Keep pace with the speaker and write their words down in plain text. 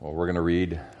Well, we're going to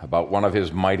read about one of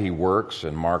his mighty works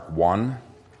in Mark 1,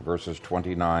 verses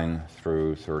 29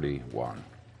 through 31.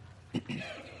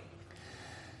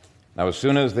 Now, as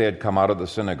soon as they had come out of the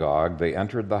synagogue, they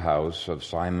entered the house of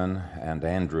Simon and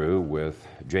Andrew with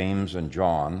James and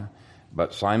John.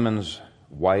 But Simon's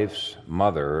wife's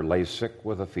mother lay sick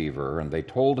with a fever, and they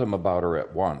told him about her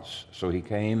at once. So he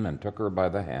came and took her by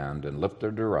the hand and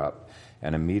lifted her up,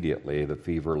 and immediately the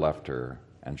fever left her,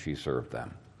 and she served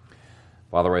them.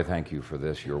 Father, I thank you for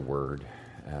this, your word,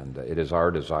 and it is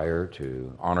our desire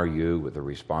to honor you with the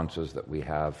responses that we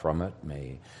have from it.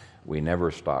 May we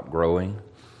never stop growing,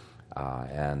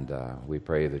 and we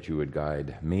pray that you would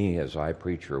guide me as I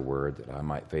preach your word, that I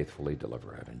might faithfully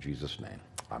deliver it. In Jesus' name,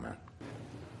 amen.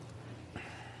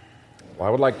 Well,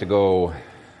 I would like to go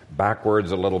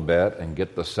backwards a little bit and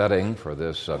get the setting for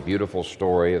this beautiful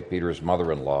story of Peter's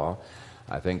mother-in-law.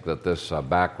 I think that this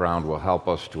background will help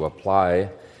us to apply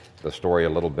the story a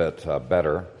little bit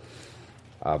better.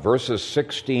 Verses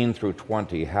 16 through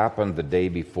 20 happened the day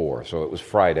before, so it was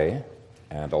Friday,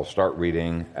 and I'll start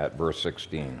reading at verse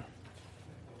 16.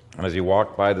 And as he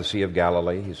walked by the Sea of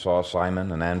Galilee, he saw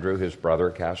Simon and Andrew, his brother,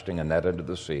 casting a net into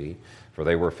the sea, for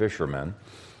they were fishermen.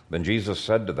 Then Jesus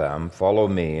said to them, "Follow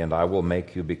me, and I will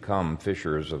make you become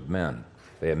fishers of men."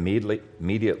 They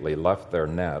immediately left their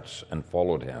nets and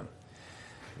followed him.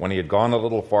 When he had gone a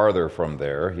little farther from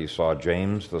there, he saw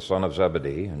James the son of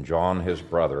Zebedee and John his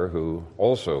brother, who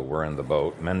also were in the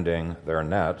boat, mending their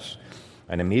nets.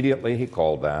 And immediately he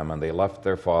called them, and they left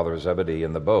their father Zebedee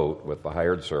in the boat with the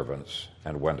hired servants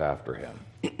and went after him.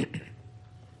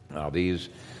 Now these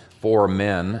four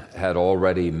men had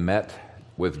already met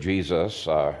with Jesus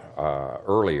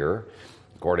earlier,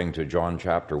 according to John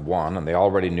chapter 1, and they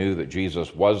already knew that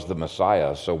Jesus was the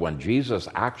Messiah. So when Jesus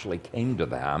actually came to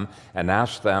them and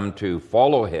asked them to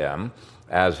follow him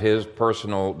as his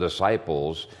personal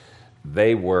disciples,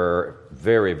 they were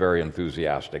very, very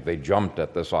enthusiastic. They jumped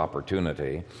at this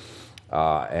opportunity.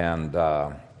 I'm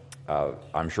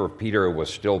sure Peter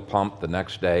was still pumped the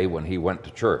next day when he went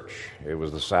to church. It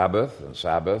was the Sabbath, and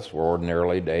Sabbaths were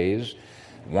ordinarily days,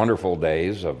 wonderful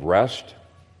days of rest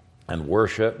and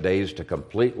worship, days to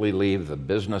completely leave the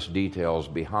business details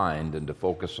behind and to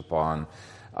focus upon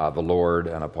the Lord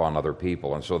and upon other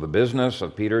people. And so the business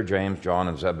of Peter, James, John,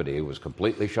 and Zebedee was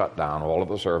completely shut down. All of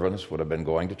the servants would have been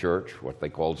going to church, what they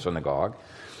called synagogue.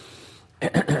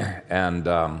 And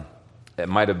it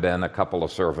might have been a couple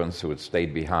of servants who had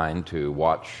stayed behind to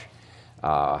watch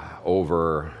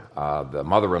over the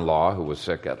mother-in-law who was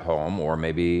sick at home, or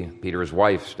maybe Peter's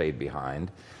wife stayed behind.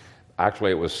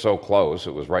 Actually, it was so close,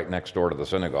 it was right next door to the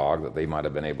synagogue, that they might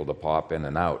have been able to pop in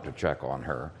and out to check on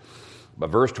her.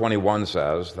 But verse 21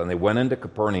 says, "Then they went into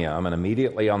Capernaum, and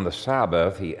immediately on the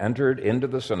Sabbath he entered into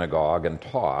the synagogue and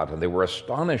taught, and they were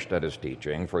astonished at his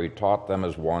teaching, for he taught them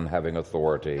as one having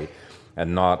authority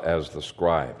and not as the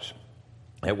scribes."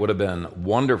 It would have been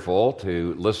wonderful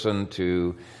to listen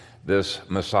to this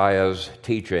Messiah's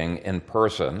teaching in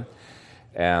person.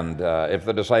 And if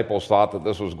the disciples thought that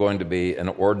this was going to be an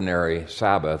ordinary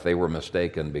Sabbath, they were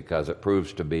mistaken, because it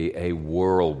proves to be a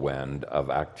whirlwind of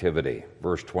activity.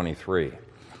 Verse 23,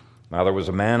 "Now there was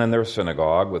a man in their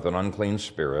synagogue with an unclean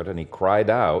spirit, and he cried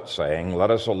out, saying,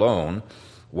 'Let us alone.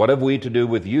 What have we to do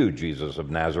with you, Jesus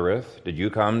of Nazareth? Did you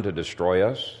come to destroy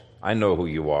us? I know who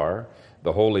you are,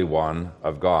 the Holy One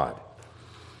of God.'"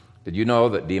 Did you know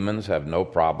that demons have no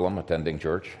problem attending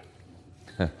church?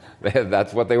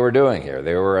 That's what they were doing here.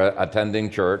 They were attending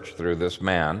church through this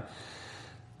man.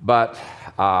 But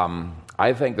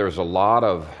I think there's a lot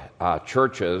of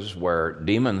churches where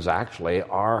demons actually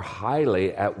are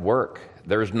highly at work.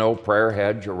 There's no prayer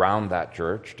hedge around that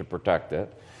church to protect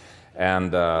it.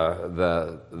 And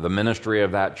the ministry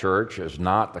of that church is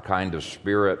not the kind of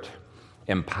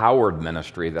spirit-empowered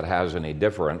ministry that has any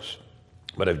difference.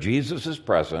 But if Jesus is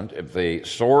present, if the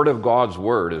sword of God's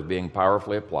word is being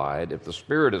powerfully applied, if the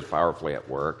Spirit is powerfully at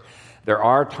work, there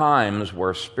are times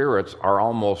where spirits are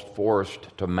almost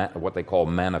forced to what they call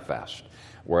manifest,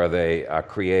 where they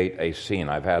create a scene.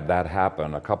 I've had that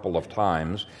happen a couple of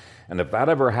times. And if that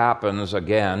ever happens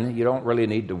again, you don't really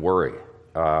need to worry.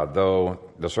 Though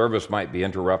the service might be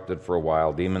interrupted for a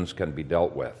while, demons can be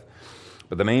dealt with.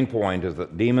 But the main point is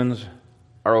that demons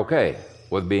are okay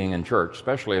with being in church,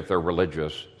 especially if they're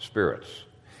religious spirits.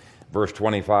 Verse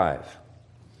 25,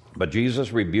 "But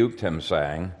Jesus rebuked him,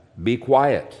 saying, 'Be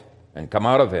quiet, and come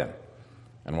out of him.'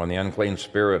 And when the unclean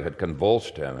spirit had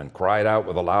convulsed him and cried out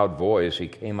with a loud voice, he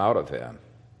came out of him.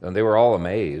 Then they were all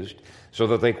amazed, so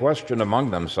that they questioned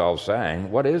among themselves,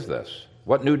 saying, 'What is this?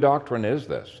 What new doctrine is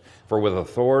this? For with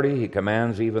authority he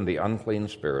commands even the unclean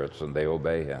spirits, and they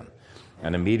obey him.'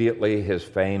 And immediately his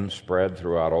fame spread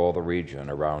throughout all the region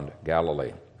around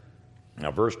Galilee.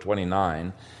 Now, verse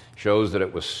 29 shows that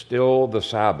it was still the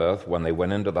Sabbath when they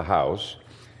went into the house.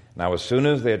 Now, as soon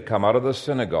as they had come out of the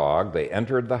synagogue, they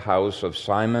entered the house of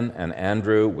Simon and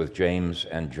Andrew with James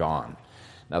and John.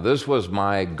 Now, this was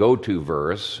my go-to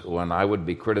verse when I would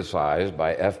be criticized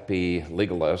by FP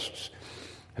legalists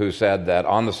who said that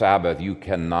on the Sabbath you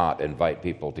cannot invite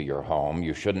people to your home.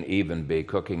 You shouldn't even be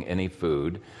cooking any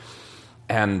food.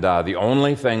 And the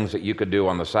only things that you could do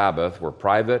on the Sabbath were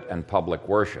private and public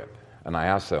worship. And I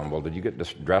asked them, well, did you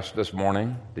get dressed this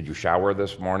morning? Did you shower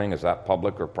this morning? Is that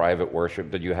public or private worship?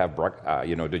 Did you have,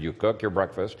 did you cook your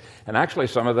breakfast? And actually,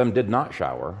 some of them did not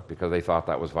shower because they thought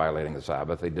that was violating the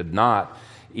Sabbath. They did not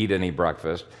eat any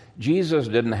breakfast. Jesus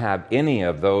didn't have any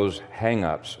of those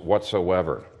hang-ups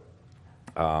whatsoever.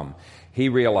 He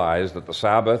realized that the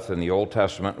Sabbath in the Old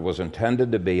Testament was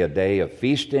intended to be a day of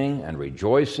feasting and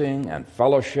rejoicing and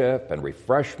fellowship and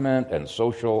refreshment and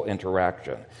social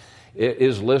interaction. It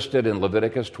is listed in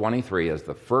Leviticus 23 as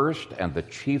the first and the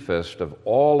chiefest of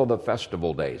all of the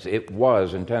festival days. It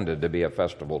was intended to be a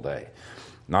festival day,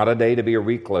 not a day to be a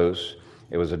recluse.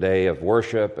 It was a day of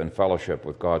worship and fellowship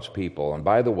with God's people. And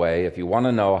by the way, if you want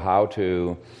to know how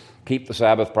to keep the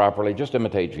Sabbath properly, just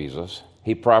imitate Jesus.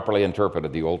 He properly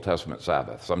interpreted the Old Testament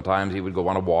Sabbath. Sometimes he would go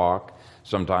on a walk.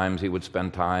 Sometimes he would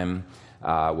spend time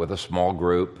with a small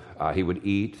group. He would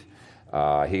eat.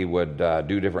 He would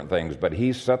do different things. But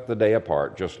he set the day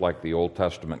apart just like the Old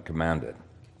Testament commanded.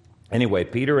 Anyway,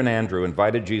 Peter and Andrew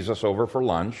invited Jesus over for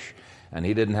lunch, and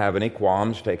he didn't have any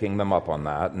qualms taking them up on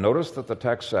that. Notice that the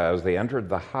text says they entered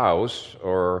the house,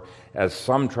 or as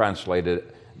some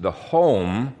translated, the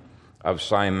home of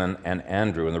Simon and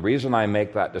Andrew. And the reason I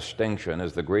make that distinction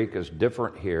is the Greek is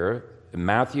different here. In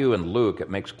Matthew and Luke, it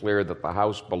makes clear that the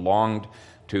house belonged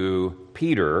to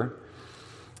Peter,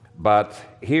 but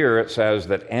here it says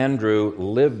that Andrew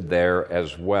lived there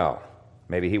as well.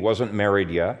 Maybe he wasn't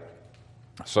married yet,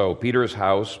 so Peter's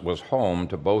house was home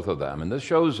to both of them. And this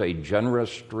shows a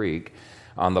generous streak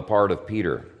on the part of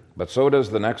Peter. But so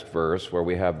does the next verse, where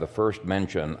we have the first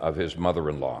mention of his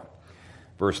mother-in-law.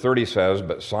 Verse 30 says,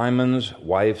 "But Simon's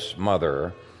wife's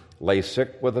mother lay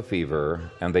sick with a fever,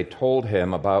 and they told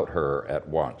him about her at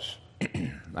once."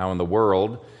 Now in the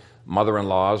world,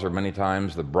 mother-in-laws are many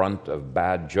times the brunt of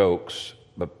bad jokes,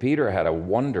 but Peter had a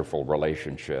wonderful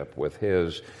relationship with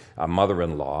his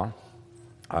mother-in-law.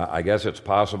 I guess it's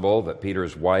possible that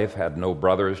Peter's wife had no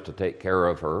brothers to take care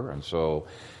of her, and so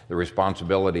the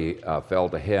responsibility fell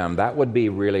to him. That would be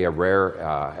really a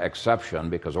rare exception,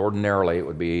 because ordinarily it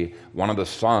would be one of the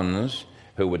sons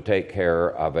who would take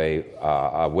care of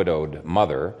a widowed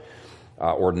mother,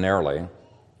 ordinarily.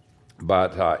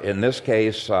 But in this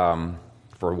case,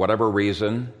 for whatever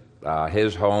reason,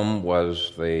 his home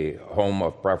was the home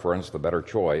of preference, the better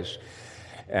choice.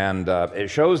 And it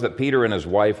shows that Peter and his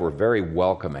wife were very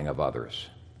welcoming of others.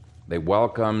 They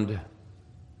welcomed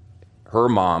her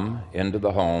mom into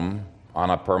the home on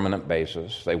a permanent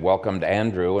basis. They welcomed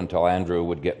Andrew until Andrew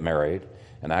would get married.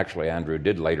 And actually, Andrew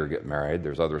did later get married.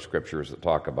 There's other scriptures that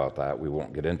talk about that. We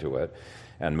won't get into it.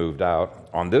 And moved out.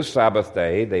 On this Sabbath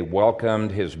day, they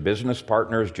welcomed his business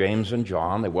partners, James and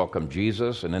John. They welcomed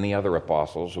Jesus and any other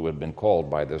apostles who had been called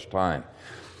by this time.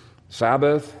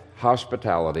 Sabbath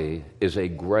hospitality is a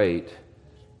great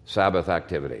Sabbath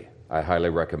activity. I highly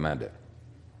recommend it.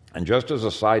 And just as a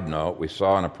side note, we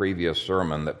saw in a previous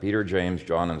sermon that Peter, James,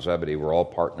 John, and Zebedee were all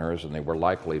partners, and they were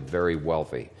likely very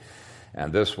wealthy.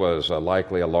 And this was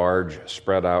likely a large,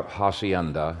 spread-out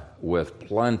hacienda with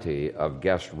plenty of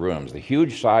guest rooms. The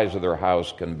huge size of their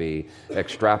house can be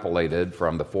extrapolated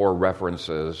from the 4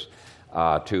 references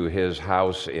to his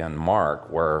house in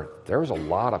Mark, where there's a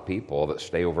lot of people that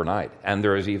stay overnight, and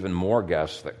there is even more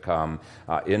guests that come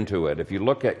into it. If you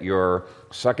look at your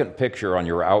second picture on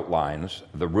your outlines,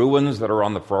 the ruins that are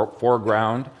on the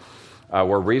foreground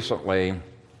were recently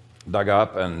dug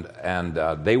up,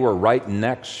 and they were right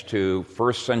next to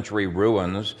first century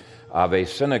ruins of a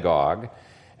synagogue.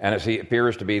 And it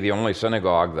appears to be the only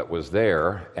synagogue that was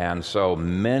there. And so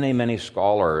many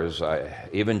scholars,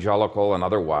 evangelical and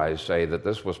otherwise, say that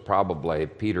this was probably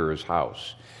Peter's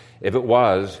house. If it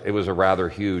was a rather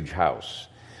huge house.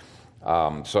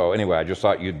 So anyway, I just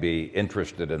thought you'd be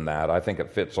interested in that. I think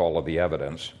it fits all of the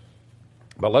evidence.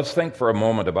 But let's think for a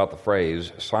moment about the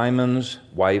phrase, Simon's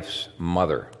wife's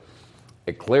mother.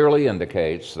 It clearly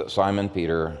indicates that Simon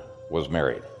Peter was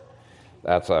married.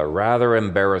 That's a rather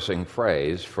embarrassing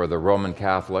phrase for the Roman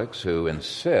Catholics who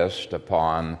insist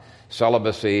upon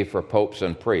celibacy for popes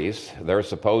and priests. Their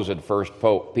supposed first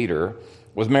pope, Peter,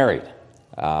 was married.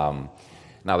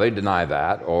 Now, they deny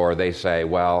that, or they say,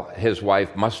 well, his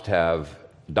wife must have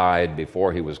died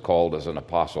before he was called as an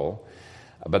apostle.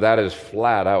 But that is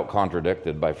flat out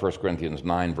contradicted by 1 Corinthians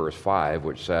 9, verse 5,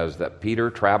 which says that Peter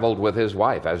traveled with his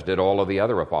wife, as did all of the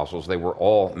other apostles. They were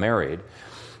all married.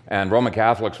 And Roman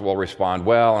Catholics will respond,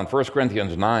 well, in 1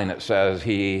 Corinthians 9, it says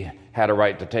he had a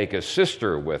right to take his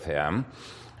sister with him.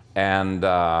 And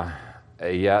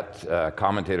yet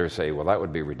commentators say, well, that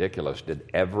would be ridiculous. Did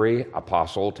every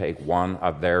apostle take one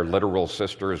of their literal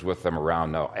sisters with them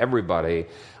around? No, everybody,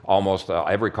 almost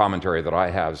every commentary that I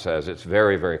have says it's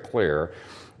very, very clear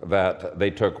that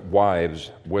they took wives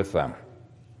with them.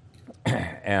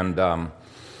 And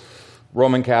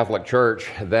Roman Catholic Church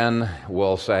then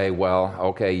will say, well,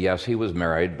 okay, yes, he was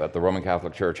married, but the Roman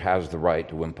Catholic Church has the right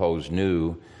to impose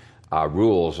new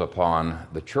rules upon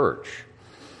the church.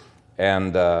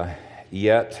 And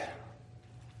yet,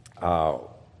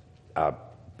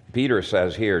 Peter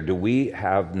says here, do we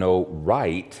have no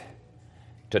right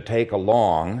to take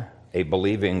along a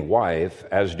believing wife,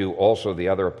 as do also the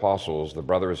other apostles, the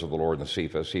brothers of the Lord, and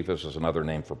Cephas? Cephas is another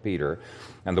name for Peter.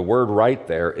 And the word right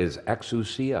there is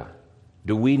exousia.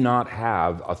 Do we not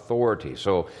have authority?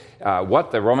 So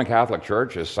what the Roman Catholic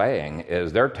Church is saying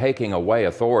is they're taking away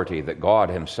authority that God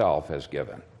himself has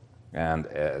given. And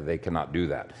they cannot do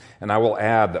that. And I will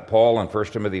add that Paul in 1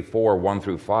 Timothy 4, 1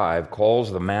 through 5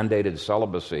 calls the mandated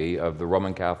celibacy of the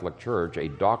Roman Catholic Church a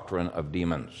doctrine of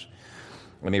demons.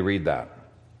 Let me read that.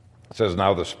 It says,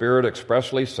 now the Spirit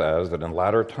expressly says that in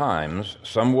latter times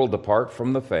some will depart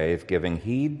from the faith, giving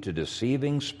heed to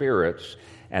deceiving spirits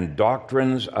and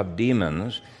doctrines of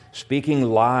demons, speaking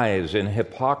lies in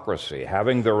hypocrisy,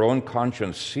 having their own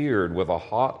conscience seared with a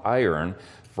hot iron,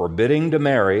 forbidding to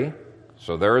marry.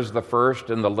 So there's the first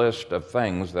in the list of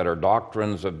things that are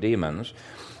doctrines of demons.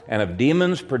 And if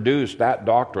demons produce that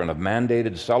doctrine of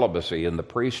mandated celibacy in the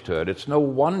priesthood, it's no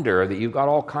wonder that you've got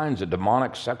all kinds of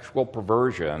demonic sexual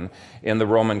perversion in the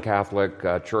Roman Catholic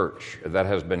Church that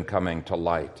has been coming to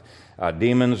light.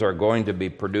 Demons are going to be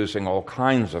producing all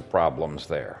kinds of problems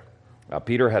there.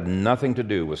 Peter had nothing to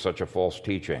do with such a false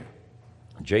teaching.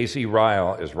 J.C.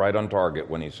 Ryle is right on target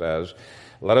when he says,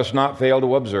 let us not fail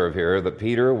to observe here that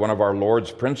Peter, one of our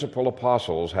Lord's principal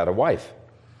apostles, had a wife.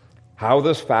 How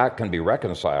this fact can be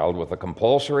reconciled with the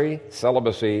compulsory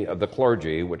celibacy of the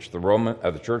clergy, which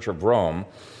the Church of Rome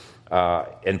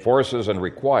enforces and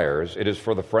requires, it is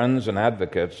for the friends and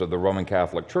advocates of the Roman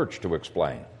Catholic Church to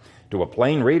explain. To a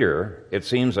plain reader, it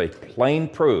seems a plain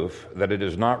proof that it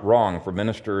is not wrong for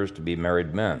ministers to be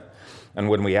married men. And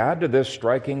when we add to this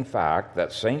striking fact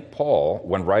that St. Paul,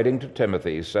 when writing to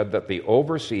Timothy, said that the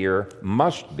overseer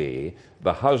must be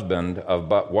the husband of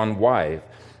but one wife,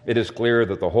 it is clear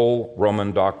that the whole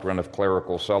Roman doctrine of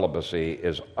clerical celibacy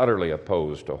is utterly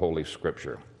opposed to Holy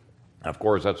Scripture. Of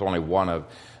course, that's only one of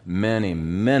many,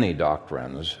 many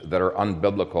doctrines that are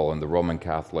unbiblical in the Roman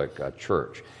Catholic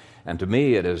Church. And to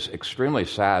me, it is extremely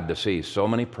sad to see so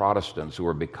many Protestants who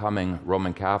are becoming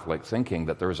Roman Catholic thinking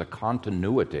that there is a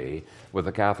continuity with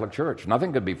the Catholic Church.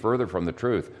 Nothing could be further from the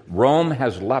truth. Rome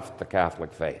has left the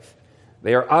Catholic faith.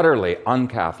 They are utterly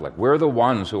un-Catholic. We're the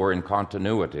ones who are in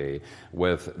continuity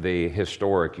with the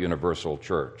historic universal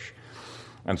church.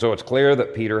 And so it's clear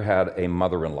that Peter had a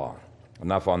mother-in-law.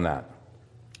 Enough on that.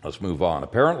 Let's move on.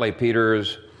 Apparently,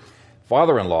 Peter's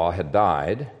father-in-law had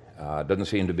died. Doesn't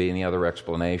seem to be any other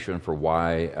explanation for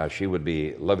why she would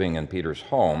be living in Peter's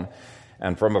home.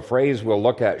 And from a phrase we'll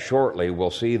look at shortly,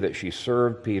 we'll see that she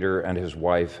served Peter and his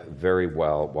wife very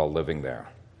well while living there.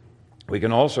 We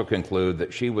can also conclude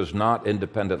that she was not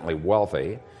independently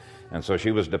wealthy, and so she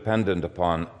was dependent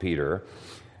upon Peter.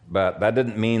 But that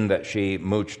didn't mean that she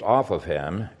mooched off of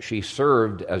him. She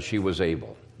served as she was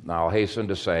able. Now, I'll hasten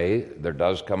to say there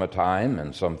does come a time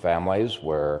in some families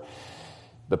where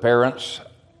the parents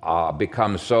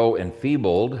become so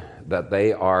enfeebled that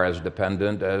they are as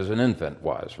dependent as an infant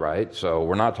was, right? So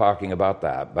we're not talking about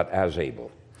that, but as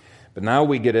able. But now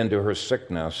we get into her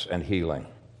sickness and healing.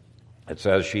 It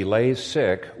says she lay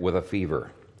sick with a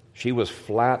fever. She was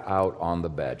flat out on the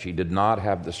bed. She did not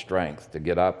have the strength to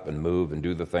get up and move and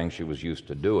do the things she was used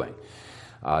to doing.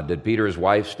 Did Peter's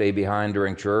wife stay behind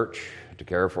during church to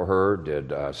care for her?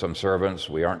 Did some servants?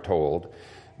 We aren't told.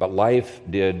 But life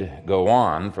did go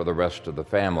on for the rest of the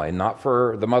family, not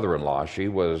for the mother-in-law. She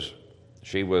was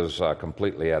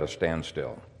completely at a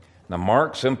standstill. Now,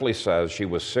 Mark simply says she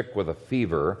was sick with a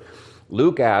fever.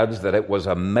 Luke adds that it was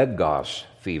a megos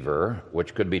fever,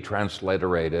 which could be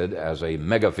transliterated as a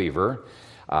mega fever,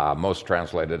 most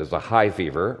translated as a high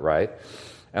fever, right?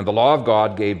 And the law of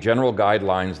God gave general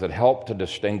guidelines that helped to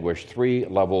distinguish three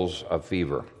levels of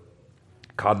fever.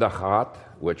 Kadachat,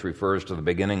 which refers to the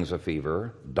beginnings of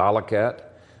fever, dalaket,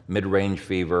 mid-range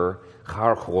fever,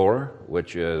 charchor,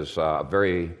 which is a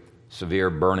very severe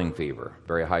burning fever,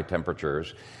 very high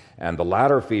temperatures. And the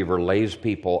latter fever lays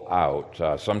people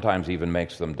out, sometimes even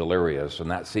makes them delirious, and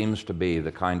that seems to be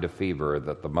the kind of fever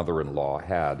that the mother-in-law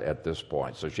had at this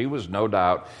point. So she was no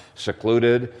doubt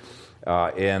secluded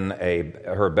in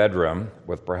her bedroom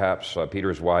with perhaps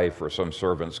Peter's wife or some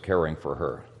servants caring for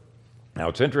her. Now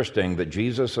it's interesting that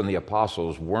Jesus and the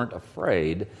apostles weren't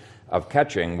afraid of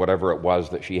catching whatever it was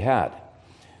that she had.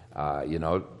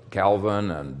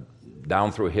 Calvin and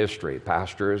down through history,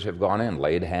 pastors have gone in,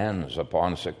 laid hands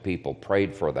upon sick people,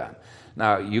 prayed for them.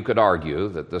 Now, you could argue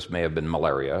that this may have been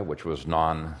malaria, which was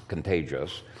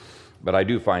non-contagious, but I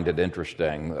do find it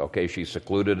interesting. Okay, she's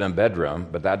secluded in a bedroom,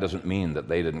 but that doesn't mean that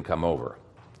they didn't come over.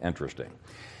 Interesting.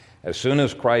 As soon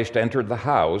as Christ entered the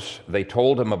house, they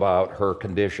told him about her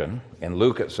condition. In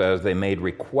Luke, it says they made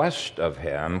request of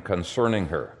him concerning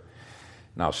her.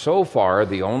 Now, so far,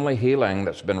 the only healing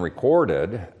that's been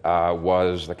recorded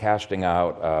was the casting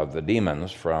out of the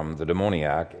demons from the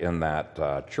demoniac in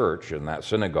that church, in that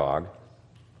synagogue.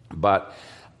 But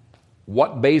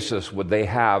what basis would they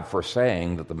have for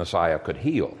saying that the Messiah could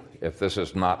heal if this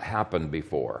has not happened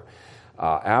before?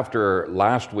 After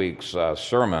last week's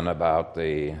sermon about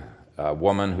the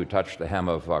woman who touched the hem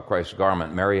of Christ's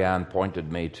garment, Marianne pointed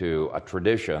me to a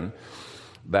tradition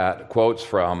that quotes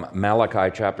from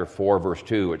Malachi chapter 4, verse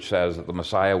 2, which says that the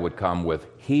Messiah would come with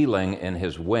healing in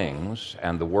his wings,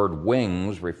 and the word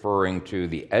wings referring to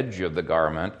the edge of the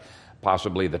garment,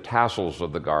 possibly the tassels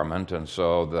of the garment. And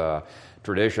so the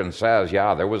tradition says,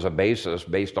 there was a basis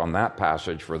based on that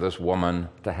passage for this woman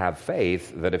to have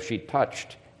faith that if she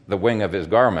touched the wing of his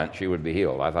garment, she would be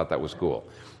healed. I thought that was cool.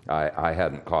 I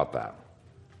hadn't caught that.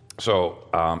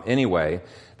 So anyway,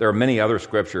 there are many other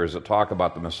scriptures that talk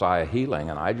about the Messiah healing,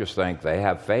 and I just think they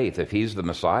have faith. If he's the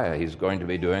Messiah, he's going to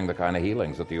be doing the kind of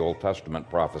healings that the Old Testament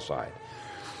prophesied.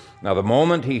 Now, the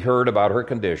moment he heard about her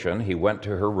condition, he went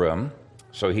to her room.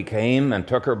 So he came and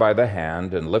took her by the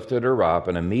hand and lifted her up,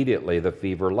 and immediately the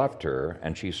fever left her,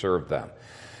 and she served them.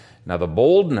 Now, the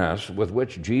boldness with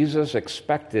which Jesus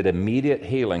expected immediate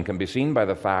healing can be seen by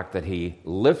the fact that he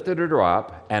lifted her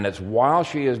up, and it's while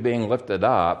she is being lifted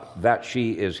up that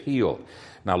she is healed.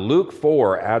 Now, Luke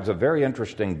 4 adds a very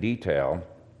interesting detail.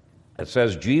 It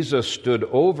says, Jesus stood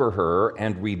over her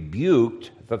and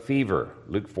rebuked the fever.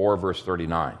 Luke 4, verse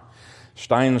 39.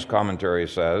 Stein's commentary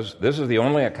says, this is the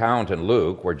only account in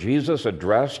Luke where Jesus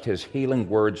addressed his healing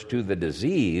words to the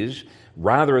disease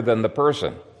rather than the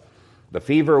person. The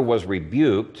fever was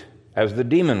rebuked as the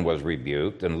demon was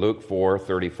rebuked in Luke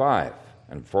 4:35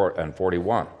 and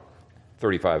 41.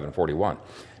 35 and 41.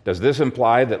 Does this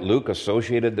imply that Luke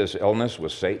associated this illness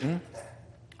with Satan?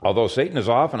 Although Satan is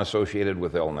often associated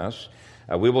with illness,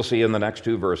 we will see in the next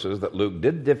two verses that Luke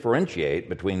did differentiate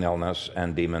between illness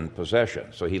and demon possession.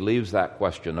 So he leaves that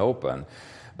question open.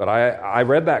 But I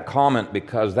read that comment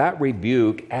because that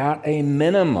rebuke, at a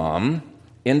minimum,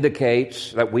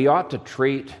 indicates that we ought to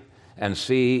treat and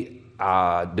see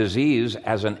disease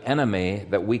as an enemy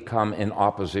that we come in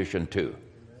opposition to.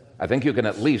 I think you can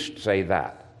at least say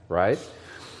that, right?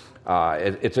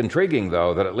 It's intriguing,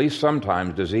 though, that at least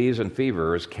sometimes disease and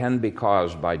fevers can be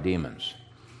caused by demons.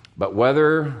 But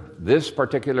whether this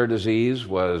particular disease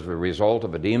was the result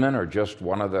of a demon or just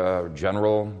one of the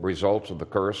general results of the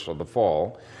curse of the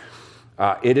fall,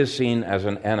 it is seen as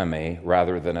an enemy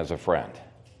rather than as a friend.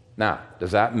 Now,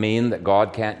 does that mean that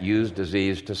God can't use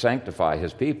disease to sanctify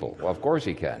his people? Well, of course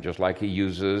he can, just like he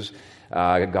uses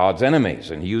God's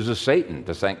enemies, and he uses Satan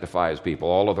to sanctify his people,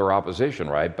 all of their opposition,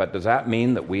 right? But does that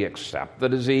mean that we accept the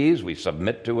disease, we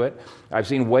submit to it? I've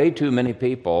seen way too many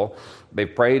people,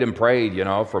 they've prayed and prayed,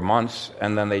 for months,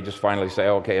 and then they just finally say,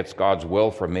 okay, it's God's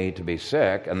will for me to be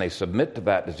sick, and they submit to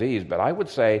that disease. But I would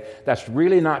say that's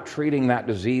really not treating that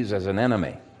disease as an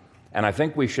enemy. And I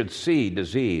think we should see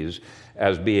disease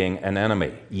as being an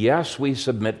enemy. Yes, we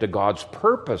submit to God's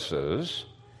purposes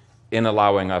in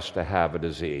allowing us to have a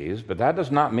disease, but that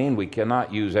does not mean we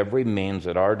cannot use every means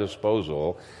at our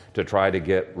disposal to try to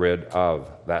get rid of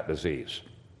that disease.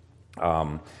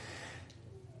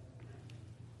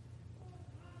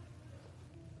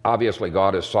 Obviously,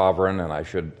 God is sovereign, and I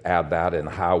should add that in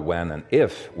how, when, and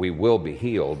if we will be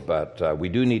healed, but we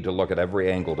do need to look at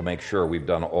every angle to make sure we've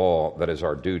done all that is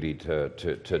our duty to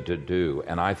do.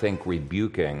 And I think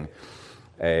rebuking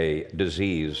a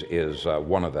disease is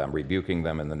one of them, rebuking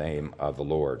them in the name of the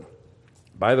Lord.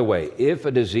 By the way, if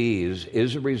a disease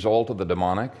is a result of the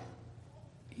demonic,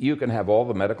 you can have all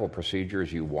the medical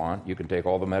procedures you want, you can take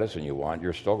all the medicine you want,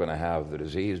 you're still going to have the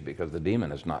disease because the demon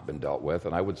has not been dealt with.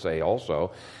 And I would say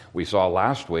also, we saw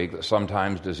last week that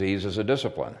sometimes disease is a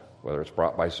discipline, whether it's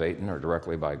brought by Satan or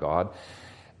directly by God.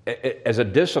 As a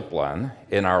discipline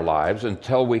in our lives,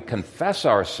 until we confess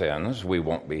our sins, we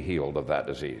won't be healed of that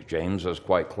disease. James is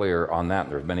quite clear on that.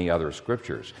 There's many other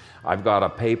scriptures. I've got a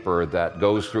paper that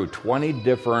goes through 20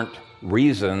 different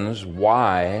reasons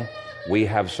why we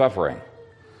have suffering.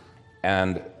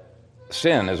 And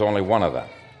sin is only one of them,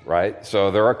 right? So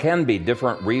there can be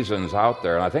different reasons out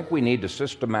there, and I think we need to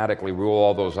systematically rule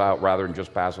all those out rather than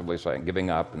just passively saying, giving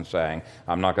up and saying,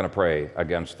 I'm not going to pray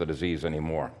against the disease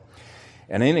anymore.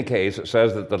 In any case, it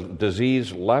says that the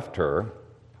disease left her,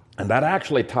 and that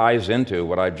actually ties into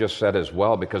what I just said as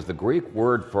well, because the Greek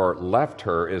word for left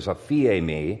her is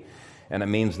aphiemi, and it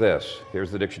means this.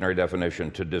 Here's the dictionary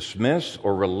definition: to dismiss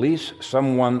or release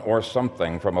someone or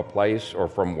something from a place or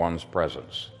from one's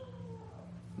presence.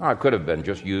 Now, it could have been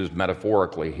just used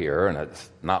metaphorically here, and it's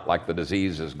not like the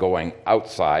disease is going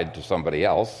outside to somebody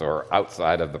else or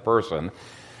outside of the person.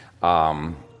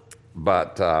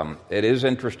 But it is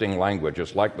interesting language.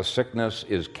 It's like the sickness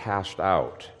is cast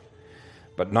out.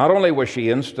 But not only was she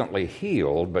instantly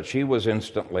healed, but she was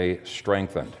instantly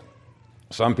strengthened.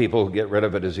 Some people who get rid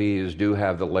of a disease do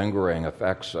have the lingering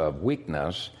effects of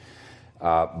weakness,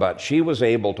 but she was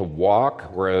able to walk,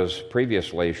 whereas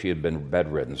previously she had been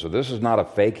bedridden. So this is not a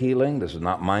fake healing. This is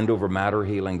not mind over matter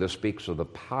healing. This speaks of the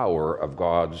power of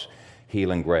God's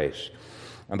healing grace.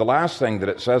 And the last thing that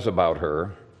it says about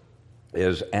her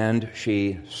is, and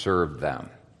she served them.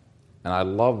 And I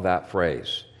love that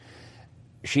phrase.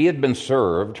 She had been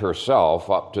served herself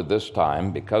up to this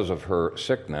time because of her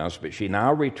sickness, but she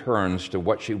now returns to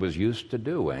what she was used to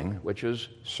doing, which is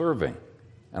serving.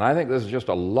 And I think this is just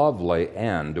a lovely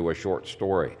end to a short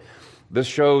story. This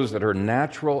shows that her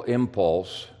natural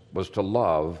impulse was to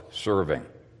love serving.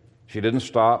 She didn't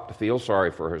stop to feel sorry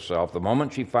for herself. The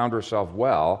moment she found herself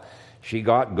well, she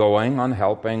got going on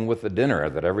helping with the dinner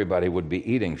that everybody would be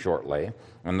eating shortly,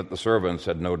 and that the servants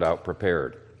had no doubt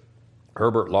prepared.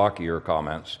 Herbert Lockyer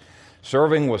comments,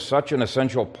 serving was such an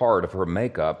essential part of her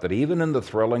makeup that even in the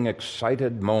thrilling,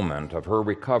 excited moment of her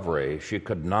recovery, she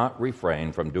could not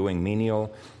refrain from doing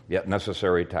menial yet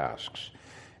necessary tasks.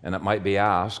 And it might be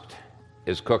asked,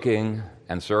 is cooking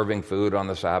and serving food on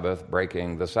the Sabbath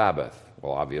breaking the Sabbath?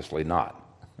 Well, obviously not.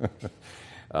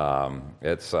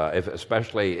 If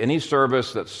especially any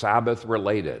service that's Sabbath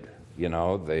related,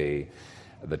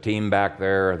 the team back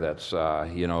there that's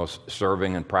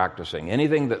serving and practicing,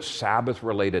 anything that's Sabbath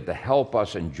related to help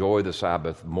us enjoy the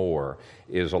Sabbath more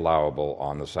is allowable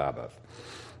on the Sabbath.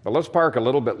 But let's park a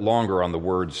little bit longer on the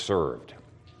word served.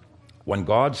 When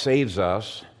God saves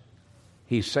us,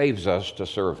 He saves us to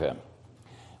serve Him.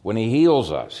 When He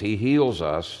heals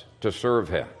us to serve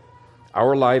Him.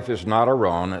 Our life is not our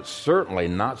own. It's certainly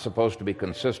not supposed to be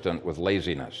consistent with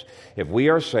laziness. If we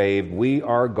are saved, we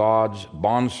are God's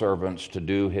bondservants to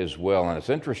do His will. And it's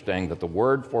interesting that the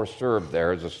word for serve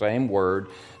there is the same word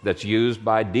that's used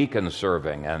by deacons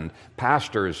serving and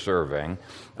pastors serving.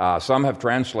 Some have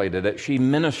translated it, she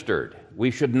ministered.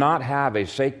 We should not have a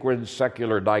sacred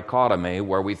secular dichotomy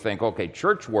where we think, okay,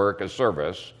 church work is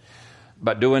service,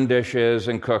 but doing dishes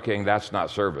and cooking, that's not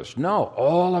service. No,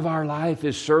 all of our life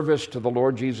is service to the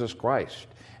Lord Jesus Christ.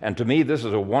 And to me, this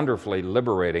is a wonderfully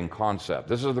liberating concept.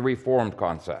 This is the Reformed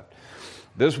concept.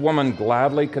 This woman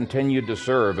gladly continued to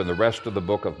serve in the rest of the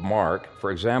book of Mark.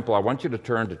 For example, I want you to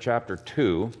turn to chapter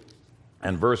 2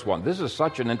 and verse 1. This is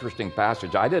such an interesting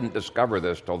passage. I didn't discover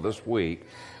this till this week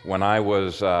when I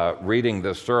was reading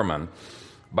this sermon.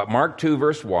 But Mark 2,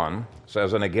 verse 1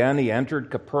 says, and again he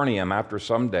entered Capernaum after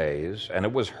some days, and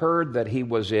it was heard that he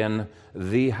was in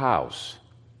the house.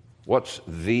 What's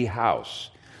the house?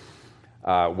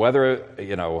 Whether,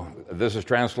 this is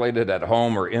translated at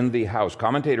home or in the house,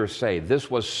 commentators say this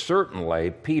was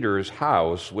certainly Peter's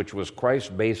house, which was Christ's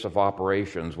base of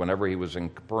operations whenever he was in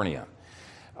Capernaum.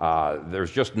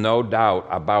 There's just no doubt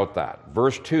about that.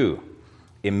 Verse 2,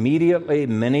 immediately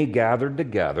many gathered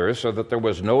together so that there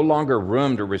was no longer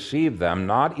room to receive them,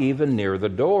 not even near the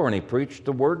door, and he preached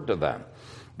the word to them.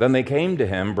 Then they came to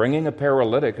him, bringing a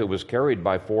paralytic who was carried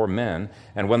by 4 men,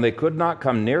 and when they could not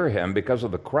come near him because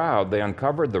of the crowd, they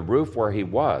uncovered the roof where he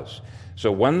was.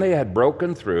 So when they had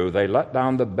broken through, they let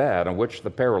down the bed on which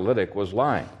the paralytic was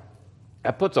lying.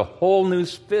 That puts a whole new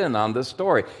spin on this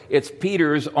story. It's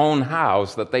Peter's own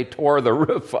house that they tore the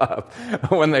roof up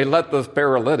when they let this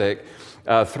paralytic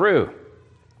through.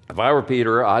 If I were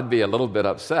Peter, I'd be a little bit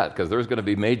upset because there's going to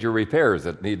be major repairs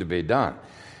that need to be done.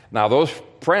 Now, those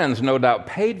friends no doubt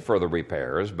paid for the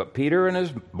repairs, but Peter and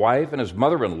his wife and his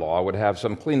mother-in-law would have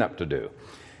some cleanup to do.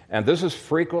 And this is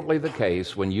frequently the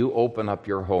case when you open up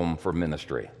your home for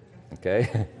ministry,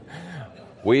 okay?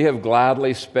 We have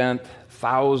gladly spent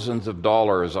thousands of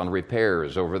dollars on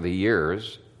repairs over the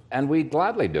years, and we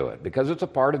gladly do it because it's a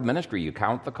part of ministry. You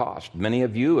count the cost. Many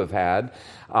of you have had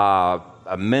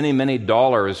many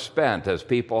dollars spent as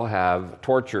people have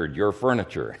tortured your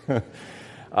furniture.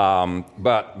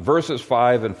 But verses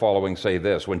 5 and following say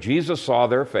this: when Jesus saw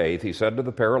their faith, he said to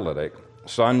the paralytic,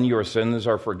 "Son, your sins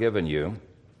are forgiven you."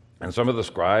 And some of the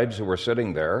scribes who were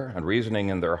sitting there and reasoning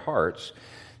in their hearts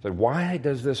said, "Why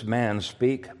does this man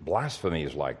speak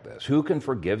blasphemies like this? Who can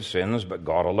forgive sins but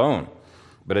God alone?"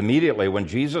 But immediately when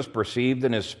Jesus perceived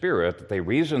in his spirit that they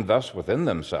reasoned thus within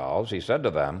themselves, he said to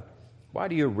them, "Why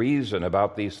do you reason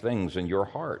about these things in your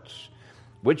hearts?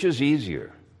 Which is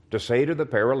easier, to say to the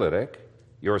paralytic,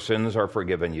 'Your sins are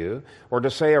forgiven you,' or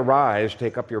to say, 'Arise,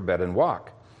 take up your bed and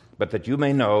walk'? But that you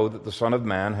may know that the Son of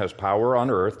Man has power on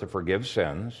earth to forgive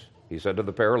sins," he said to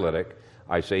the paralytic,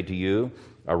 "I say to you,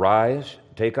 arise,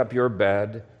 take up your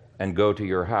bed, and go to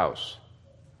your house."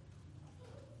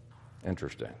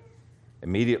 Interesting.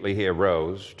 Immediately he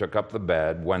arose, took up the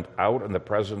bed, went out in the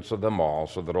presence of them all,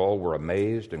 so that all were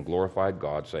amazed and glorified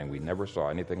God, saying, "We never saw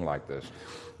anything like this."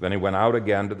 Then he went out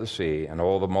again to the sea, and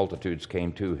all the multitudes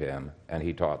came to him, and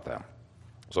he taught them.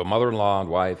 So mother-in-law and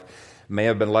wife may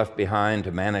have been left behind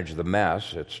to manage the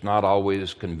mess. It's not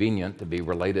always convenient to be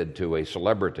related to a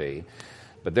celebrity,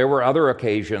 but there were other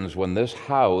occasions when this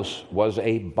house was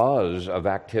a buzz of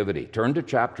activity. Turn to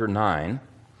chapter 9,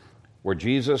 where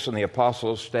Jesus and the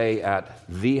apostles stay at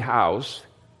the house.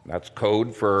 That's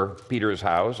code for Peter's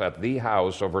house, at the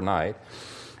house overnight.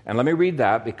 And let me read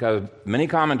that because many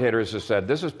commentators have said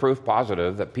this is proof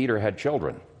positive that Peter had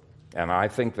children. And I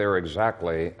think they're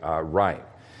exactly right.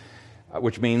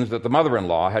 Which means that the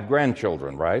mother-in-law had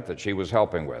grandchildren, right, that she was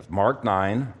helping with. Mark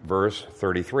 9, verse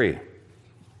 33.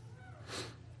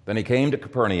 Then he came to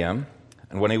Capernaum,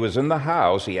 and when he was in the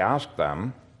house, he asked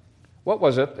them, "What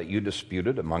was it that you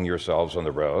disputed among yourselves on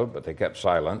the road?" But they kept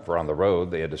silent, for on the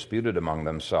road they had disputed among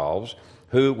themselves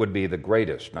who would be the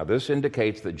greatest. Now this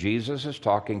indicates that Jesus is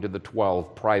talking to the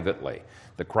 12 privately.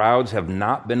 The crowds have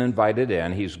not been invited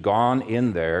in. He's gone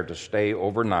in there to stay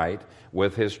overnight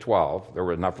with his 12. There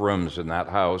were enough rooms in that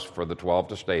house for the 12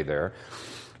 to stay there.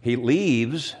 He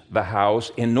leaves the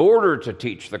house in order to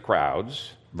teach the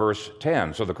crowds, verse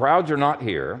 10. So the crowds are not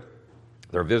here.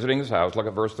 They're visiting his house. Look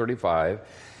at verse 35.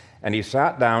 And he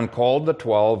sat down, called the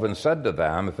 12, and said to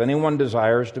them, "If anyone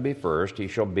desires to be first, he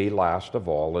shall be last of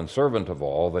all and servant of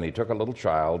all." Then he took a little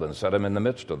child and set him in the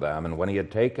midst of them. And when he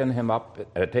had taken him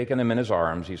in his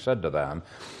arms, he said to them,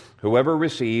 "Whoever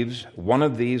receives one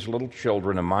of these little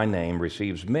children in my name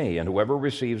receives me, and whoever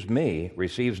receives me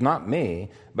receives not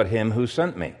me, but him who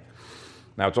sent me."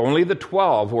 Now it's only the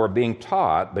 12 who are being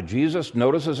taught, but Jesus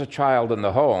notices a child in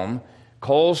the home,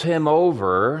 calls him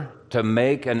over to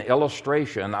make an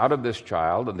illustration out of this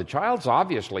child, and the child's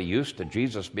obviously used to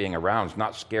Jesus being around. He's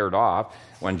not scared off.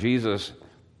 When Jesus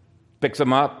picks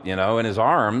him up, in his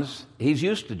arms, he's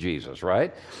used to Jesus,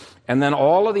 right? And then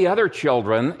all of the other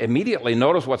children immediately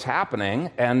notice what's happening,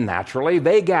 and naturally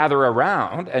they gather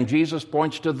around, and Jesus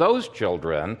points to those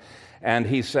children, and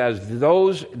he says,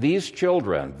 these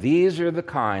children, these are the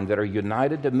kind that are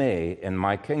united to me in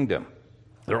my kingdom.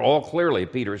 They're all clearly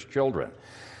Peter's children.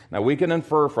 Now, we can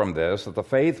infer from this that the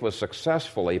faith was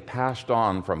successfully passed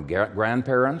on from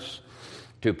grandparents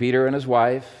to Peter and his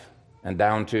wife and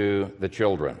down to the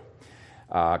children.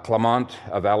 Clement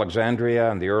of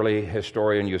Alexandria and the early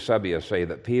historian Eusebius say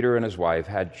that Peter and his wife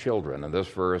had children, and this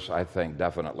verse, I think,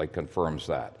 definitely confirms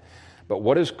that. But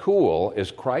what is cool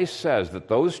is Christ says that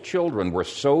those children were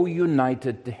so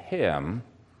united to him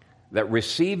that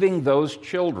receiving those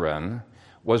children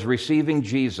was receiving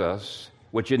Jesus,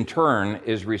 which in turn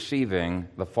is receiving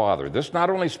the Father. This not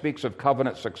only speaks of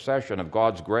covenant succession of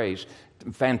God's grace,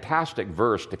 fantastic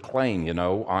verse to claim,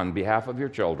 on behalf of your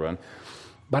children,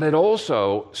 but it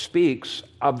also speaks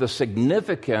of the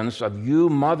significance of you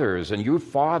mothers and you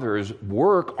fathers'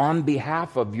 work on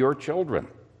behalf of your children.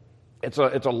 It's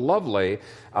a lovely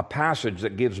passage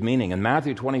that gives meaning. In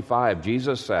Matthew 25,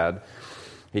 Jesus said,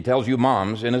 he tells you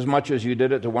moms, "Inasmuch as you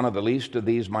did it to one of the least of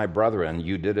these, my brethren,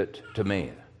 you did it to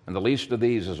me." And the least of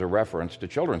these is a reference to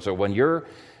children. So when you're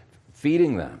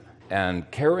feeding them and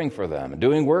caring for them and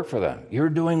doing work for them, you're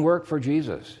doing work for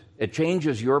Jesus. It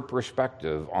changes your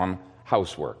perspective on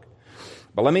housework.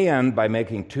 But let me end by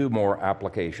making two more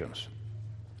applications.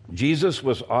 Jesus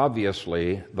was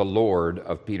obviously the Lord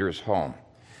of Peter's home.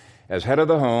 As head of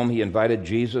the home, he invited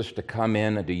Jesus to come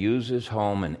in and to use his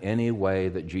home in any way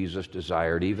that Jesus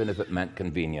desired, even if it meant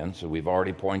convenience. And we've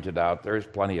already pointed out there's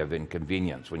plenty of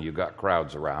inconvenience when you've got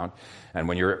crowds around and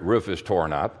when your roof is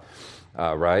torn up,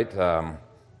 right?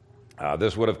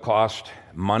 This would have cost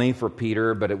money for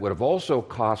Peter, but it would have also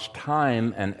cost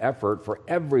time and effort for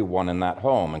everyone in that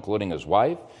home, including his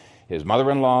wife, his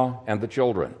mother-in-law, and the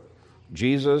children.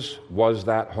 Jesus was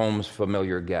that home's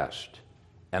familiar guest.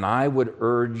 And I would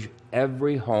urge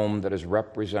every home that is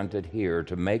represented here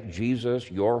to make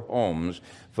Jesus your home's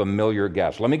familiar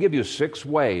guest. Let me give you 6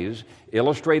 ways,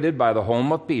 illustrated by the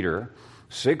home of Peter,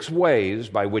 6 ways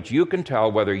by which you can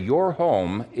tell whether your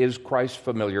home is Christ's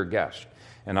familiar guest.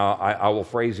 And I will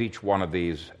phrase each one of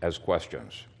these as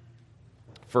questions.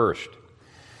 First,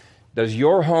 does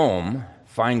your home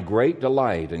find great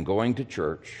delight in going to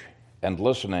church and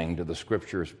listening to the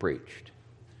Scriptures preached?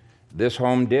 This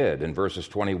home did in verses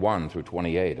 21 through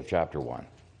 28 of chapter 1.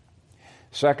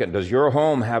 Second, does your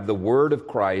home have the Word of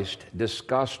Christ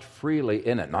discussed freely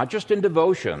in it? Not just in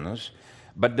devotions,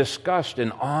 but discussed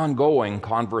in ongoing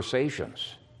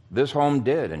conversations. This home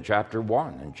did in chapter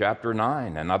 1 and chapter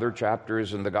 9 and other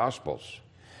chapters in the Gospels.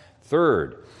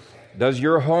 Third, does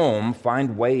your home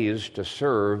find ways to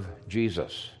serve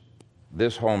Jesus?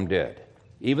 This home did.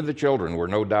 Even the children were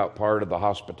no doubt part of the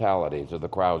hospitality to the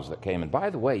crowds that came. And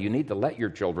by the way, you need to let your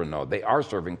children know they are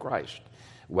serving Christ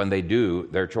when they do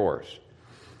their chores.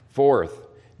 Fourth,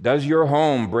 does your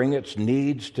home bring its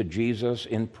needs to Jesus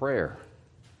in prayer?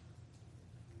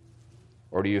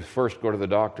 Or do you first go to the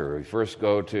doctor, or you first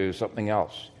go to something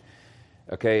else?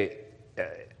 Okay,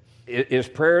 is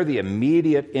prayer the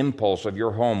immediate impulse of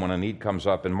your home when a need comes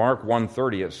up? In Mark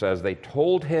 1:30 it says, they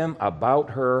told him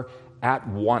about her at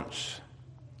once.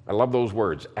 I love those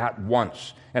words, at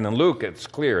once. And in Luke, it's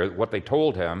clear what they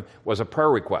told him was a prayer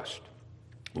request.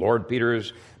 Lord,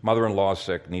 Peter's mother-in-law is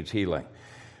sick, needs healing.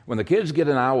 When the kids get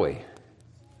an owie,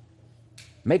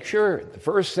 make sure the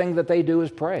first thing that they do is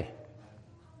pray.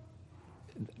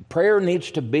 Prayer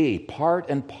needs to be part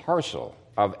and parcel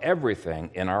of everything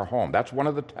in our home. That's one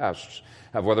of the tests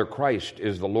of whether Christ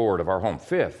is the Lord of our home.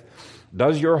 Fifth,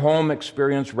 does your home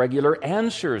experience regular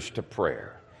answers to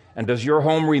prayer? And does your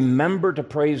home remember to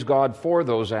praise God for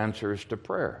those answers to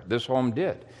prayer? This home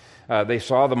did. They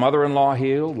saw the mother-in-law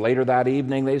healed. Later that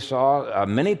evening, they saw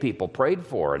many people prayed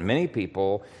for and many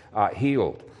people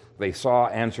healed. They saw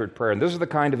answered prayer. And this is the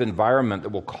kind of environment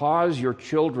that will cause your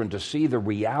children to see the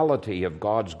reality of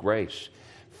God's grace.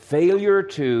 Failure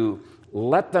to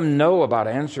let them know about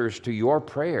answers to your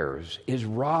prayers is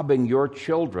robbing your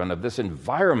children of this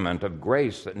environment of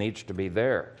grace that needs to be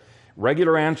there.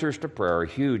 Regular answers to prayer are a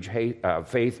huge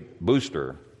faith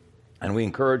booster, and we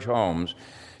encourage homes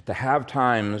to have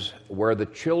times where the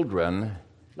children,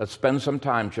 let's spend some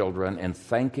time, children, in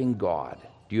thanking God.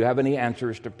 Do you have any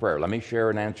answers to prayer? Let me share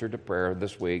an answer to prayer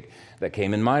this week that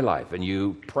came in my life, and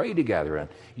you pray together. And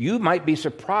you might be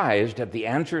surprised at the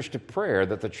answers to prayer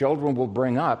that the children will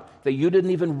bring up that you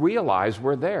didn't even realize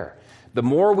were there. The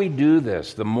more we do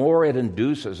this, the more it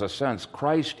induces a sense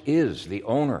Christ is the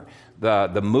owner,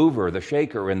 the mover, the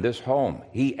shaker in this home.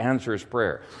 He answers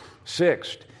prayer.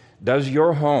 Sixth, does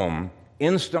your home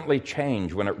instantly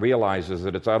change when it realizes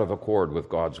that it's out of accord with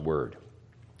God's Word?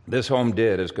 This home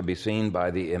did, as can be seen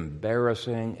by the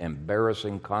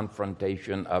embarrassing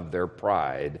confrontation of their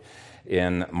pride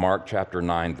in Mark chapter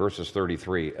 9, verses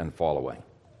 33 and following.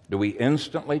 Do we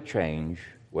instantly change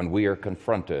when we are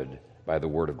confronted by the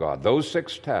Word of God? Those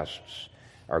 6 tests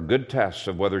are good tests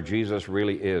of whether Jesus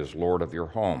really is Lord of your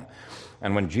home.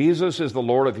 And when Jesus is the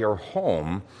Lord of your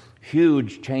home,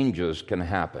 huge changes can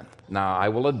happen. Now, I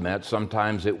will admit,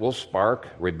 sometimes it will spark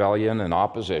rebellion and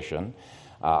opposition.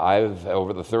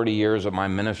 Over the 30 years of my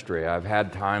ministry, I've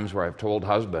had times where I've told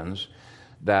husbands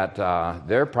that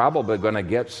they're probably going to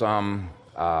get some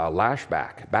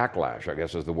backlash, I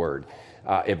guess is the word,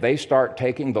 if they start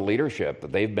taking the leadership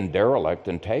that they've been derelict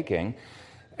in taking.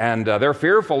 And they're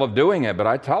fearful of doing it, but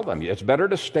I tell them it's better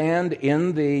to stand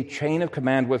in the chain of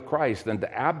command with Christ than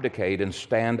to abdicate and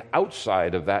stand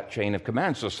outside of that chain of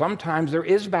command. So sometimes there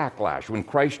is backlash when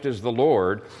Christ is the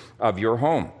Lord of your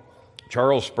home.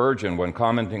 Charles Spurgeon, when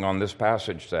commenting on this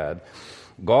passage, said,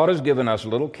 God has given us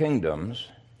little kingdoms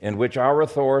in which our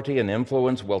authority and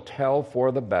influence will tell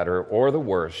for the better or the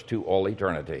worse to all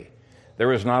eternity.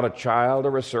 There is not a child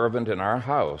or a servant in our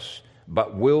house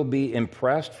but will be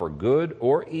impressed for good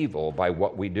or evil by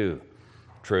what we do.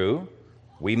 True,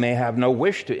 we may have no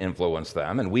wish to influence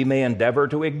them, and we may endeavor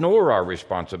to ignore our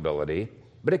responsibility,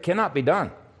 but it cannot be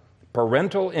done.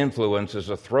 Parental influence is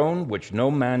a throne which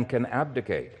no man can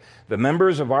abdicate. The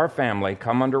members of our family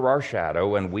come under our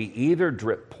shadow, and we either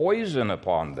drip poison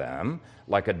upon them,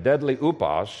 like a deadly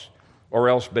upas, or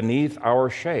else beneath our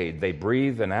shade they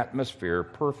breathe an atmosphere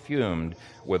perfumed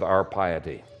with our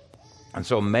piety. And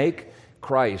so make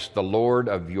Christ the Lord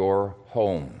of your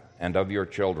home and of your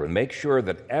children. Make sure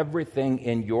that everything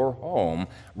in your home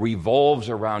revolves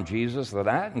around Jesus.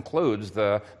 That includes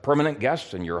the permanent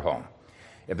guests in your home.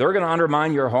 If they're going to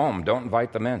undermine your home, don't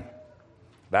invite them in.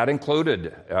 That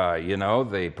included,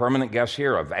 the permanent guests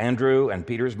here of Andrew and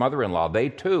Peter's mother-in-law. They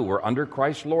too were under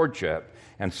Christ's lordship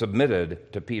and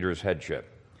submitted to Peter's headship.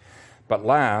 But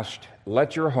last,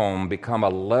 let your home become a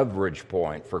leverage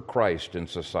point for Christ in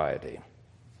society.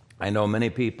 I know many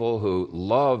people who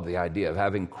love the idea of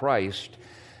having Christ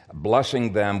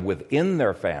blessing them within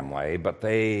their family, but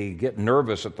they get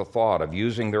nervous at the thought of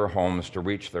using their homes to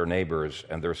reach their neighbors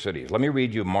and their cities. Let me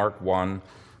read you Mark 1,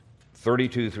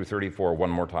 32 through 34 one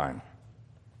more time.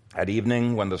 At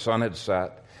evening, when the sun had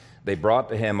set, they brought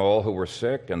to him all who were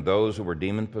sick and those who were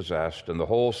demon-possessed, and the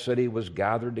whole city was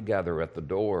gathered together at the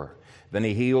door. Then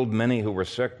he healed many who were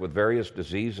sick with various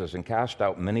diseases and cast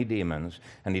out many demons,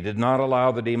 and he did not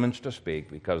allow the demons to speak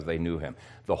because they knew him.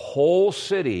 The whole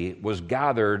city was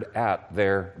gathered at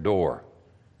their door.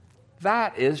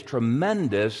 That is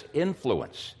tremendous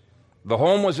influence. The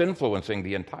home was influencing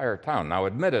the entire town. Now,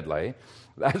 admittedly,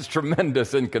 that's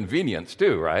tremendous inconvenience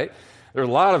too, right? There's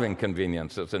a lot of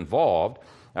inconvenience that's involved,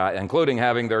 including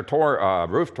having their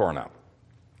roof torn up.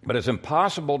 But it's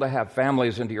impossible to have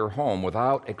families into your home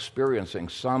without experiencing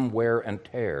some wear and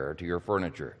tear to your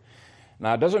furniture.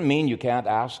 Now, it doesn't mean you can't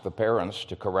ask the parents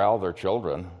to corral their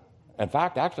children. In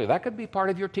fact, actually, that could be part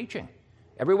of your teaching.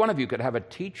 Every one of you could have a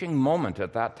teaching moment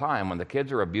at that time when the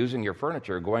kids are abusing your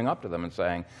furniture, going up to them and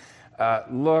saying,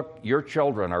 look, your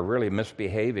children are really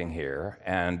misbehaving here,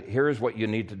 and here's what you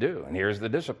need to do, and here's the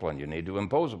discipline you need to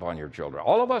impose upon your children.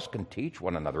 All of us can teach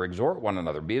one another, exhort one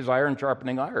another, be as iron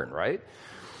sharpening iron, right?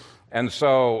 And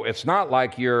so it's not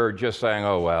like you're just saying,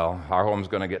 oh, well, our home's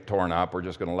going to get torn up. We're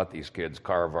just going to let these kids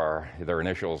carve their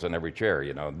initials in every chair,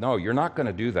 No, you're not going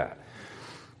to do that.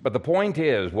 But the point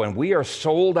is, when we are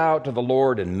sold out to the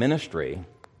Lord in ministry,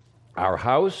 our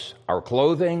house, our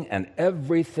clothing, and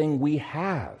everything we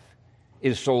have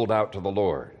is sold out to the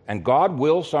Lord. And God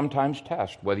will sometimes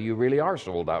test whether you really are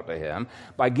sold out to Him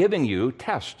by giving you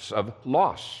tests of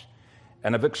loss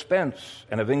and of expense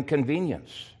and of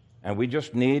inconvenience. And we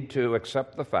just need to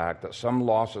accept the fact that some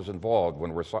loss is involved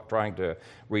when we're trying to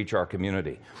reach our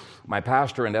community. My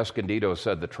pastor in Escondido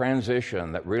said the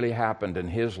transition that really happened in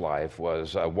his life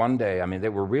was one day, they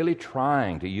were really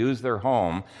trying to use their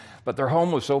home, but their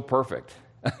home was so perfect.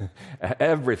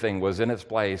 Everything was in its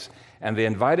place, and they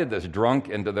invited this drunk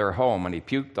into their home, and he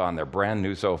puked on their brand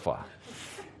new sofa.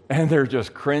 And they're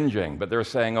just cringing, but they're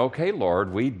saying, okay,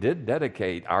 Lord, we did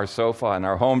dedicate our sofa and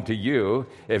our home to you.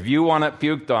 If you want it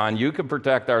puked on, you can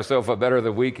protect our sofa better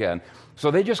than we can.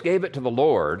 So they just gave it to the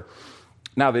Lord.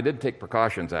 Now, they did take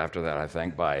precautions after that, I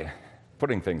think, by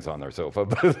putting things on their sofa.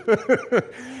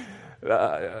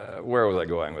 Where was I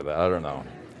going with that? I don't know.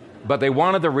 But they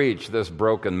wanted to reach this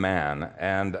broken man,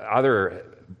 and after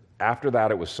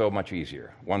that, it was so much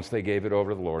easier. Once they gave it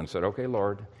over to the Lord and said, okay,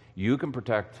 Lord, you can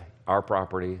protect our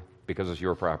property because it's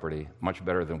your property much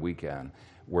better than we can.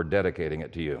 We're dedicating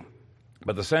it to you.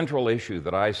 But the central issue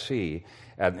that I see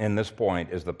in this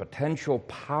point is the potential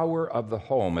power of the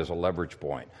home as a leverage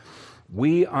point.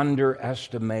 We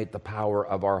underestimate the power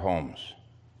of our homes.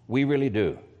 We really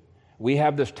do. We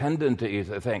have this tendency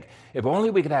to think, if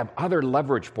only we could have other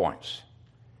leverage points.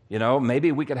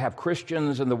 Maybe we could have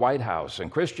Christians in the White House and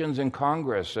Christians in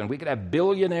Congress, and we could have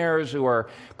billionaires who are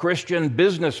Christian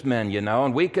businessmen,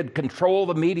 and we could control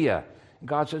the media.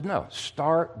 God says, no,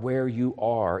 start where you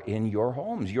are in your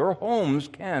homes. Your homes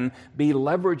can be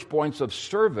leverage points of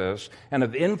service and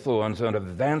of influence and of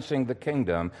advancing the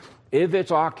kingdom if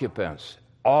its occupants,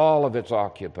 all of its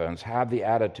occupants, have the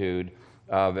attitude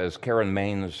of, as Karen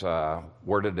Maines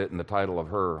worded it in the title of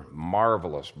her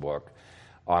marvelous book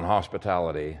on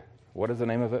hospitality. What is the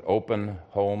name of it? Open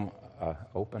home,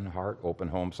 open heart, open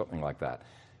home, something like that.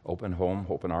 Open home,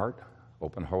 open heart,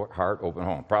 open heart, open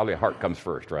home. Probably heart comes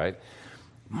first, right?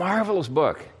 Marvelous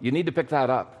book. You need to pick that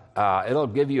up. It'll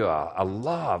give you a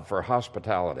love for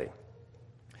hospitality.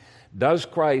 Does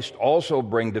Christ also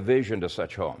bring division to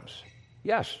such homes?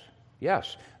 Yes.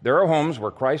 There are homes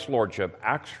where Christ's lordship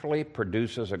actually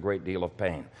produces a great deal of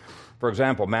pain. For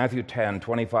example, Matthew 10,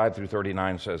 25 through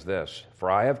 39 says this, "For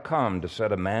I have come to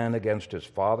set a man against his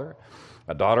father,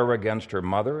 a daughter against her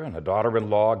mother, and a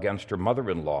daughter-in-law against her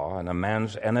mother-in-law, and a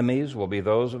man's enemies will be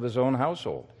those of his own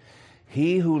household.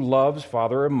 He who loves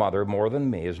father or mother more than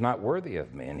me is not worthy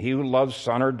of me, and he who loves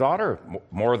son or daughter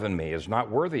more than me is not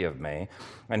worthy of me,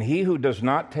 and he who does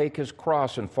not take his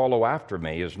cross and follow after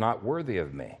me is not worthy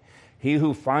of me. He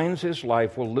who finds his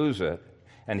life will lose it,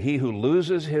 and he who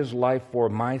loses his life for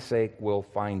my sake will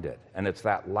find it. And it's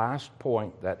that last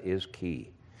point that is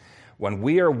key. When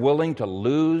we are willing to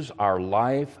lose our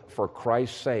life for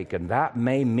Christ's sake, and that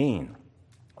may mean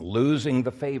losing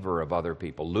the favor of other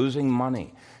people, losing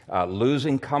money,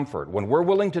 losing comfort. When we're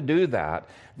willing to do that,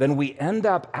 then we end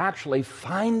up actually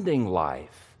finding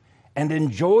life and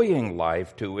enjoying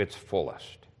life to its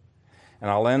fullest.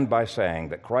 And I'll end by saying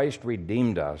that Christ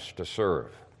redeemed us to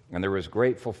serve, and there is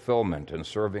great fulfillment in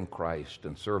serving Christ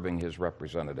and serving his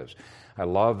representatives. I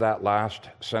love that last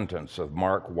sentence of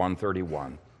Mark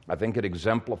 1:31. I think it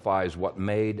exemplifies what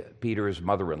made Peter's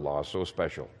mother-in-law so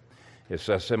special. It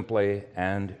says simply,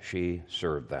 and she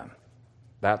served them.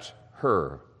 That's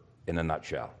her in a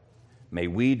nutshell. May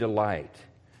we delight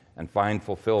and find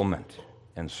fulfillment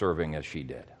in serving as she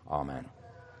did. Amen.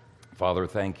 Father,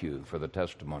 thank you for the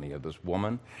testimony of this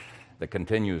woman that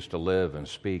continues to live and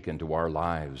speak into our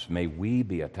lives. May we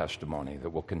be a testimony that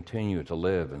will continue to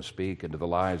live and speak into the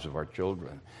lives of our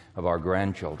children, of our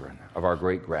grandchildren, of our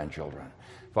great-grandchildren.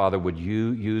 Father, would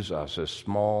you use us as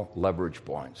small leverage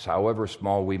points, however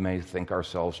small we may think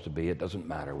ourselves to be, it doesn't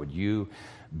matter. Would you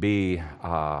be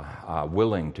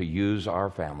willing to use our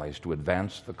families to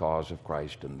advance the cause of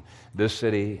Christ in this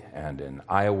city and in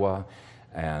Iowa?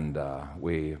 And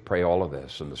we pray all of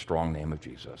this in the strong name of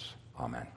Jesus. Amen.